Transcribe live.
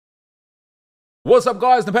What's up,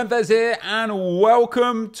 guys? NepentheZ here, and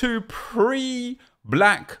welcome to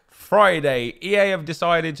pre-Black Friday. EA have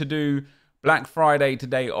decided to do Black Friday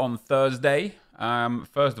today on Thursday.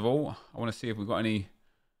 First of all, I want to see if we've got any...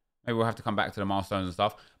 Maybe we'll have to come back to the milestones and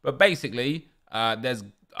stuff. But basically, there's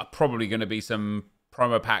probably going to be some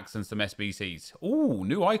promo packs and some SBCs. Ooh,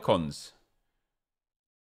 new icons.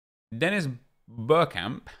 Dennis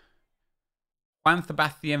Bergkamp, Juan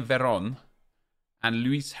Sebastian Veron, and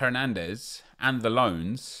Luis Hernandez, and the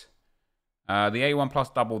loans. The A1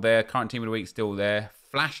 Plus double there. Current team of the week still there.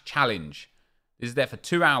 Flash Challenge. This is there for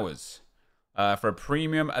 2 hours for a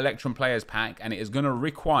premium Electrum Players pack, and it is going to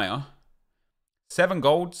require 7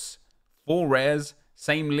 golds, 4 rares,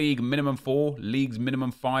 same league minimum 4, leagues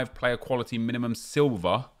minimum 5, player quality minimum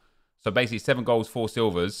silver. So basically 7 golds, 4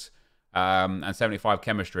 silvers, and 75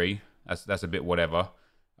 chemistry. That's a bit whatever.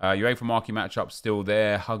 UEFA marquee matchup still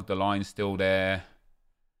there. Hug the line still there.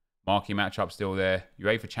 Marquee matchup still there.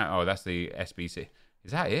 UEFA champ. Oh, that's the SBC.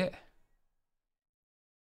 Is that it?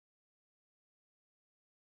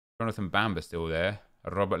 Jonathan Bamba still there.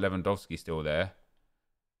 Robert Lewandowski still there.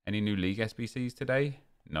 Any new league SBCs today?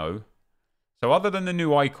 No. So other than the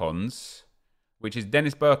new icons, which is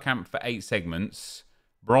Dennis Bergkamp for 8 segments,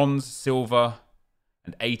 bronze, silver,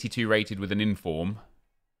 and 82 rated with an inform,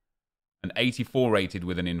 an 84 rated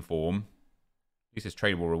with an inform. This is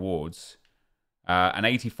tradable rewards. An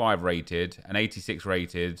 85 rated, an 86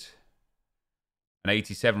 rated, an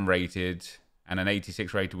 87 rated, and an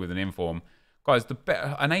 86 rated with an inform. Guys,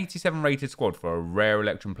 an 87 rated squad for a rare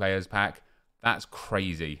Electrum Players pack, that's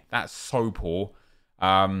crazy. That's so poor.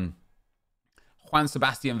 Juan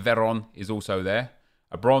Sebastian Veron is also there.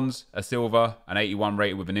 A bronze, a silver, an 81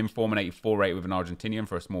 rated with an inform, an 84 rated with an Argentinian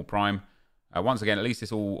for a small prime. Once again, at least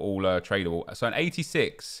it's all tradable. So an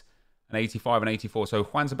 86, an 85, and 84. So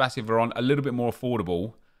Juan Sebastian Veron, a little bit more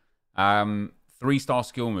affordable. 3-star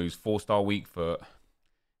skill moves, 4-star weak foot.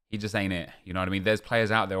 He just ain't it. You know what I mean? There's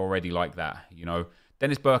players out there already like that. You know,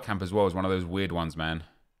 Dennis Bergkamp as well is one of those weird ones, man.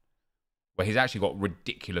 Where he's actually got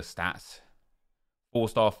ridiculous stats.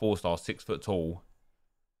 4-star, 4-star, 6 foot tall.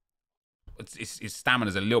 His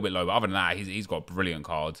stamina's a little bit low, but other than that, he's got brilliant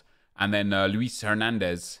cards. And then Luis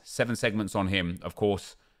Hernandez, 7 segments on him. Of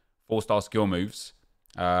course, 4-star skill moves.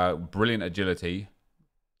 Brilliant agility.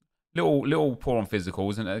 Little poor on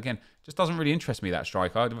physicals. And again, just doesn't really interest me, that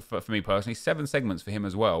striker, for me personally. 7 segments for him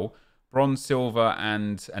as well. Bronze, silver,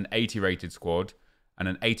 and an 80 rated squad. And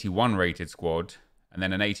an 81 rated squad. And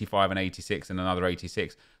then an 85, an 86, and another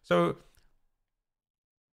 86. So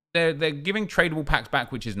they're giving tradable packs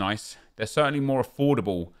back, which is nice. They're certainly more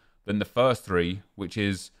affordable than the first 3, which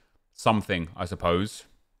is something, I suppose.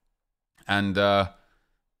 And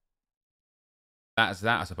that's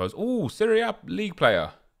that, I suppose. Oh, Serie league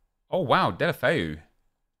player. Oh, wow, Deulofeu.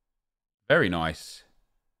 Very nice.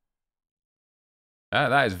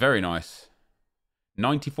 That is very nice.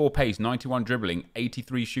 94 pace, 91 dribbling,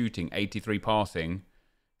 83 shooting, 83 passing,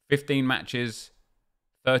 15 matches,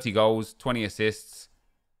 30 goals, 20 assists.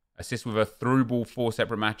 Assist with a through ball 4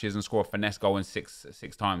 separate matches and score a finesse goal in six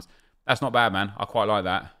times. That's not bad, man. I quite like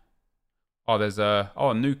that. Oh, there's a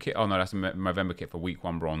new kit. Oh no, that's a November kit for week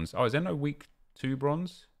 1 bronze. Oh, is there no week 2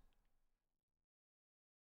 bronze?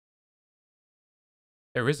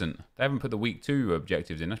 There isn't. They haven't put the week 2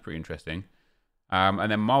 objectives in. That's pretty interesting.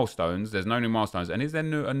 And then milestones. There's no new milestones. And is there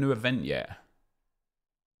a new event yet?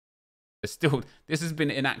 There's still. This has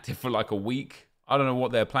been inactive for like a week. I don't know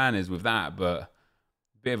what their plan is with that, but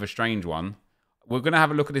bit of a strange one. We're gonna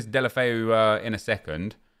have a look at this Deulofeu in a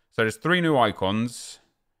second. So there's 3 new icons.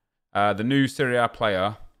 The new Serie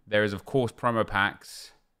player. There is, of course, promo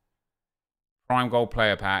packs. Prime gold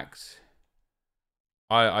player packs.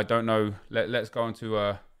 I don't know. Let's go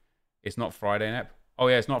into... it's not Friday, Nep. Oh,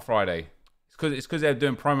 yeah, it's not Friday. It's because they're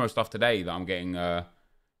doing promo stuff today that I'm getting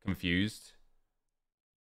confused.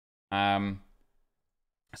 So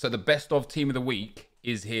the best of team of the week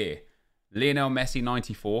is here. Lionel Messi,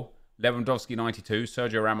 94. Lewandowski, 92.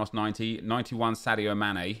 Sergio Ramos, 90. 91, Sadio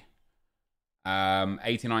Mane.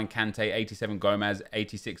 89 Kante, 87 Gomez,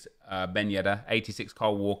 86 Ben Yedder, 86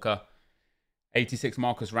 Kyle Walker, 86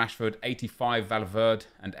 Marcus Rashford, 85 Valverde,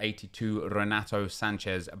 and 82 Renato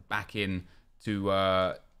Sanchez back in to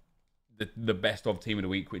the best of team of the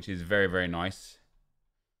week, which is very, very nice.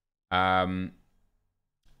 Until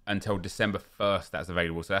December 1st, that's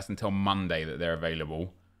available. So that's until Monday that they're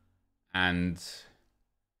available. And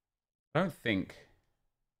I don't think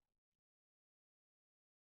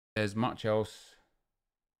there's much else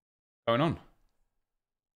going on.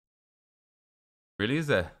 Really, is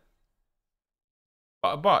there?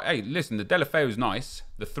 But hey, listen, the Deulofeu is nice.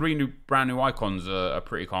 The 3 brand new icons are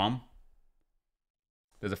pretty calm.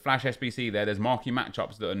 There's a Flash SBC there. There's marquee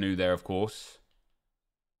matchups that are new there, of course.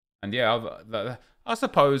 And yeah, I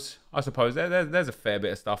suppose there's a fair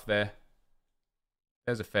bit of stuff there.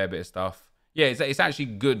 There's a fair bit of stuff. Yeah, it's actually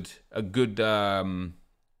good. There's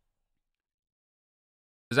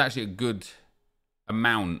actually a good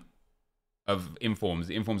amount of informs.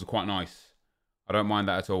 The informs are quite nice. I don't mind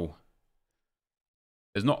that at all.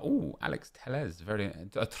 There's not... Oh, Alex Tellez. Very...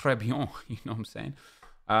 très bien. You know what I'm saying?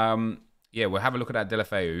 Yeah, we'll have a look at that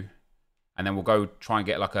Deulofeu. And then we'll go try and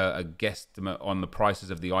get like a guesstimate on the prices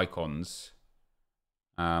of the icons.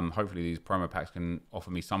 Hopefully these promo packs can offer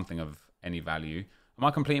me something of any value. Am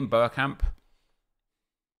I completing Bergkamp?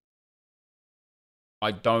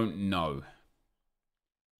 I don't know.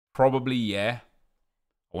 Probably, yeah.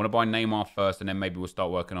 I want to buy Neymar first, and then maybe we'll start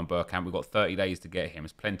working on Bergkamp. We've got 30 days to get him.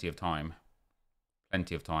 It's plenty of time.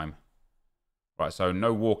 Plenty of time. Right, so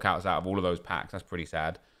no walkouts out of all of those packs. That's pretty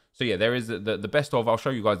sad. So yeah, there is the best of. I'll show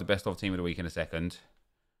you guys the best of team of the week in a second.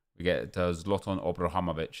 We get Zlatan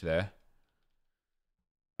Obramovich there.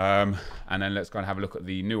 And then let's go and have a look at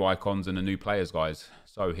the new icons and the new players, guys.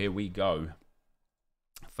 So here we go.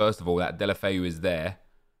 First of all, that Deulofeu is there.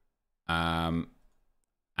 And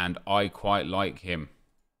I quite like him.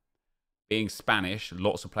 Being Spanish,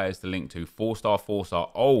 lots of players to link to. 4-star,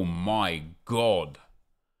 4-star. Oh my God.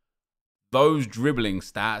 Those dribbling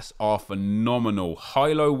stats are phenomenal.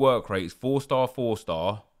 High-low work rates, 4-star,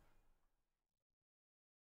 4-star.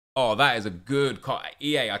 Oh, that is a good card.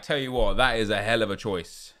 EA, I tell you what, that is a hell of a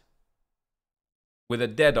choice. With a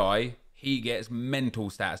Deadeye, he gets mental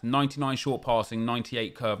stats. 99 short passing,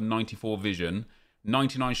 98 curve, 94 vision,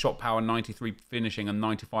 99 shot power, 93 finishing, and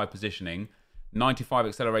 95 positioning, 95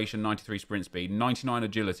 acceleration, 93 sprint speed, 99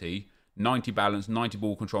 agility, 90 balance, 90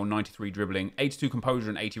 ball control, 93 dribbling, 82 composure,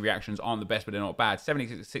 and 80 reactions aren't the best, but they're not bad.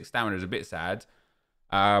 76 stamina is a bit sad.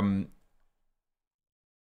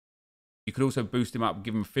 You could also boost him up,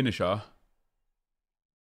 give him a finisher.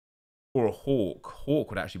 Or a Hawk.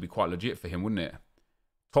 Hawk would actually be quite legit for him, wouldn't it?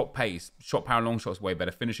 Top pace, shot power, long shots way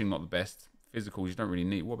better. Finishing not the best. Physicals you don't really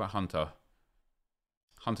need. What about Hunter?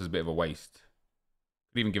 Hunter's a bit of a waste.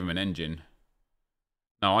 Could even give him an engine.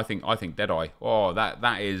 No, I think Deadeye. Oh,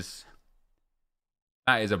 that is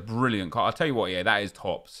a brilliant card. I'll tell you what, yeah, that is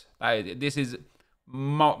tops. This is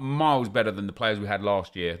miles better than the players we had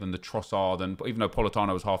last year, than the Trossard, and even though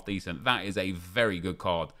Politano was half decent, that is a very good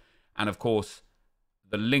card. And of course,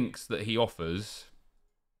 the links that he offers,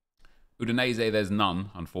 Udinese, there's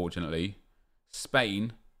none, unfortunately.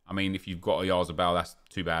 Spain, I mean, if you've got a Yarzabal, that's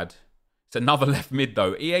too bad. It's another left mid,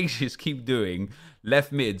 though. EA just keep doing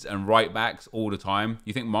left mids and right backs all the time.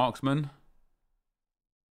 You think Marksman?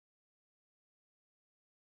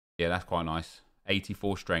 Yeah, that's quite nice.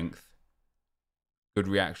 84 strength. Good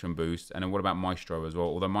reaction boost. And then what about Maestro as well?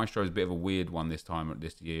 Although Maestro is a bit of a weird one this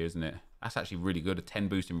year, isn't it? That's actually really good. A 10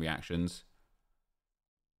 boost in reactions.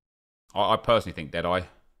 I personally think Deadeye.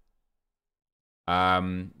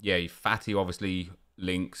 Yeah, Fatty obviously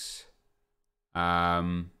links.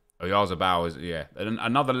 Oyarzabal is, yeah.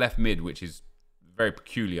 Another left mid, which is very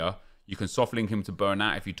peculiar. You can soft link him to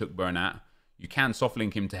Bernat if you took Bernat. You can soft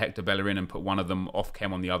link him to Hector Bellerin and put one of them off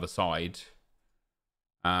chem on the other side.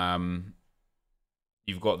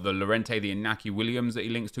 You've got the Lorente, the Inaki Williams that he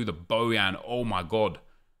links to, the Bojan. Oh my God.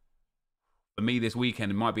 For me this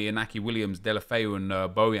weekend, it might be Inaki Williams, Deulofeu, and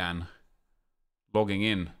Bojan logging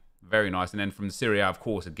in. Very nice. And then from Serie, of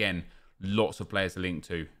course, again, lots of players to link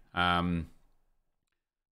to.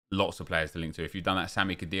 Lots of players to link to. If you've done that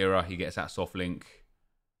Sami Khedira, he gets that soft link.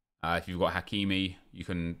 If you've got Hakimi, you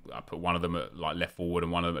can put one of them at like left forward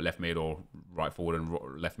and one of them at left mid, or right forward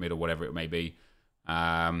and left mid, or whatever it may be.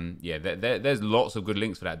 Yeah, there's lots of good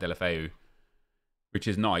links for that Deulofeu, which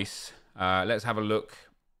is nice. Let's have a look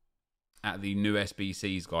at the new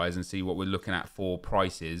SBCs, guys, and see what we're looking at for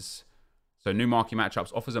prices. So new marquee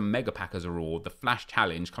matchups offers a mega pack as a reward. The Flash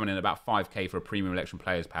Challenge coming in about 5k for a premium election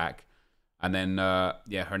players pack. And then,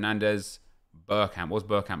 yeah, Hernandez, Bergkamp. What's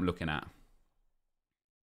Bergkamp looking at?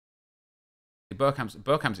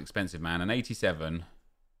 Bergkamp's expensive, man. An 87,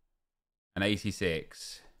 an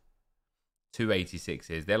 86, two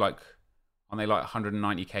 86s. They're like, aren't they like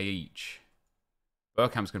 190k each?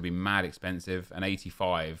 Bergkamp's going to be mad expensive. An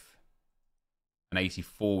 85, an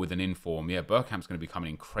 84 with an inform. Yeah, Bergkamp's going to be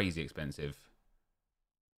coming in crazy expensive.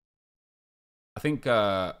 I think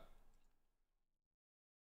Juan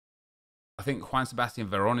Sebastian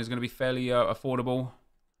Veron is going to be fairly affordable.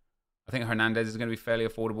 I think Hernandez is going to be fairly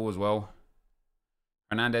affordable as well.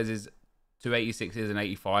 Hernandez is 286s and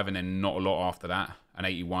 85, and then not a lot after that. An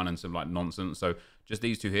 81 and some like nonsense. So just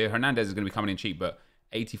these two here. Hernandez is going to be coming in cheap, but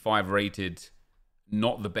 85 rated,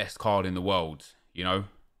 not the best card in the world, you know?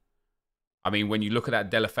 I mean, when you look at that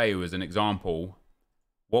Deulofeu as an example,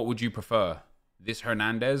 what would you prefer? This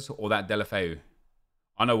Hernandez or that Deulofeu?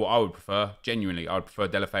 I know what I would prefer. Genuinely, I would prefer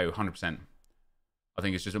Deulofeu 100%. I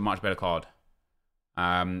think it's just a much better card.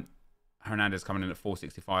 Hernandez coming in at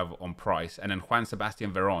 465 on price. And then Juan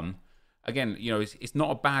Sebastian Veron. Again, you know, it's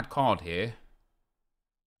not a bad card here.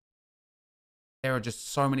 There are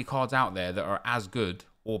just so many cards out there that are as good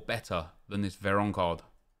or better than this Veron card.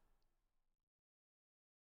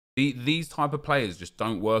 These type of players just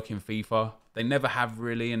don't work in FIFA. They never have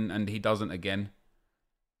really, and he doesn't again.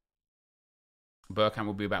 Bergkamp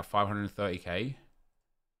will be about 530k.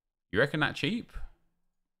 You reckon that cheap?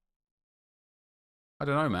 I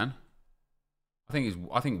don't know, man.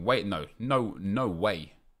 Wait, no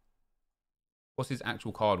way. What's his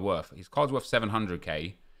actual card worth? His card's worth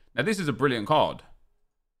 700k. Now this is a brilliant card.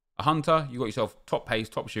 A hunter, you got yourself top pace,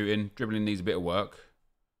 top shooting, dribbling needs a bit of work.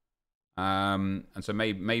 And so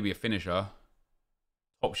maybe a finisher,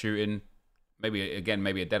 top shooting, maybe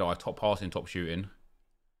a dead eye, top passing, top shooting.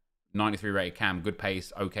 93 rated cam, good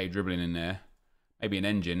pace, okay dribbling in there. Maybe an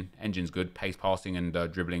engine's good, pace, passing, and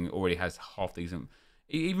dribbling already has half decent.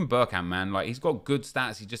 Even Bergkamp, man, like he's got good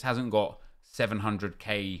stats. He just hasn't got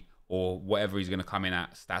 700k or whatever he's going to come in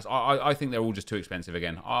at stats. I think they're all just too expensive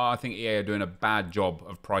again. I think EA are doing a bad job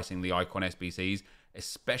of pricing the Icon SBCs,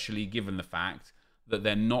 especially given the fact that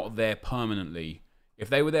they're not there permanently. If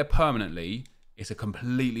they were there permanently, it's a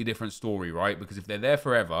completely different story, right? Because if they're there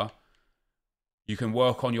forever, you can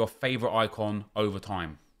work on your favorite icon over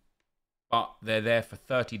time. But they're there for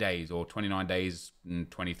 30 days or 29 days and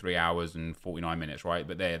 23 hours and 49 minutes, right?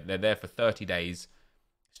 But they're there for 30 days.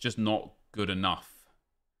 It's just not good enough.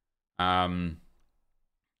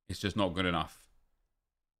 It's just not good enough.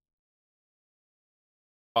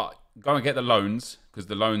 But go and get the loans, because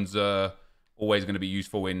the loans are always going to be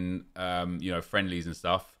useful in you know, friendlies and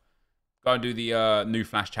stuff. Go and do the new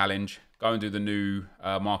Flash Challenge. Go and do the new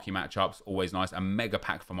marquee matchups. Always nice. A mega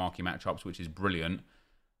pack for marquee matchups, which is brilliant.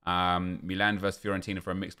 Milan versus Fiorentina for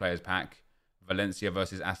a mixed players pack. Valencia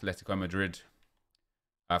versus Atletico Madrid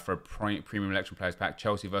for a premium election players pack.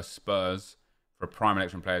 Chelsea versus Spurs for a prime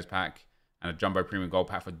election players pack. And a jumbo premium gold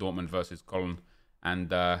pack for Dortmund versus Cologne.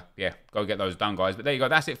 And yeah, go get those done, guys. But there you go.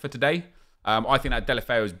 That's it for today. I think that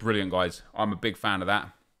Deulofeu is brilliant, guys. I'm a big fan of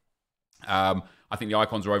that. I think the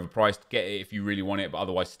icons are overpriced. Get it if you really want it, but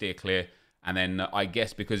otherwise steer clear. And then I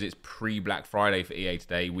guess because it's pre-Black Friday for EA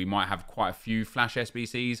today, we might have quite a few Flash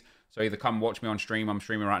SBCs. So either come watch me on stream. I'm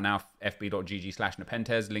streaming right now,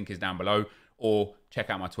 fb.gg/NepentheZ. Link is down below. Or check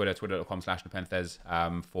out my Twitter,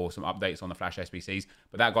 twitter.com/NepentheZ, for some updates on the Flash SBCs.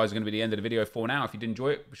 But that, guys, is going to be the end of the video for now. If you did enjoy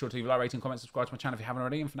it, be sure to leave a like, rating, comment, subscribe to my channel if you haven't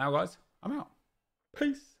already. And for now, guys, I'm out.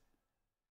 Peace.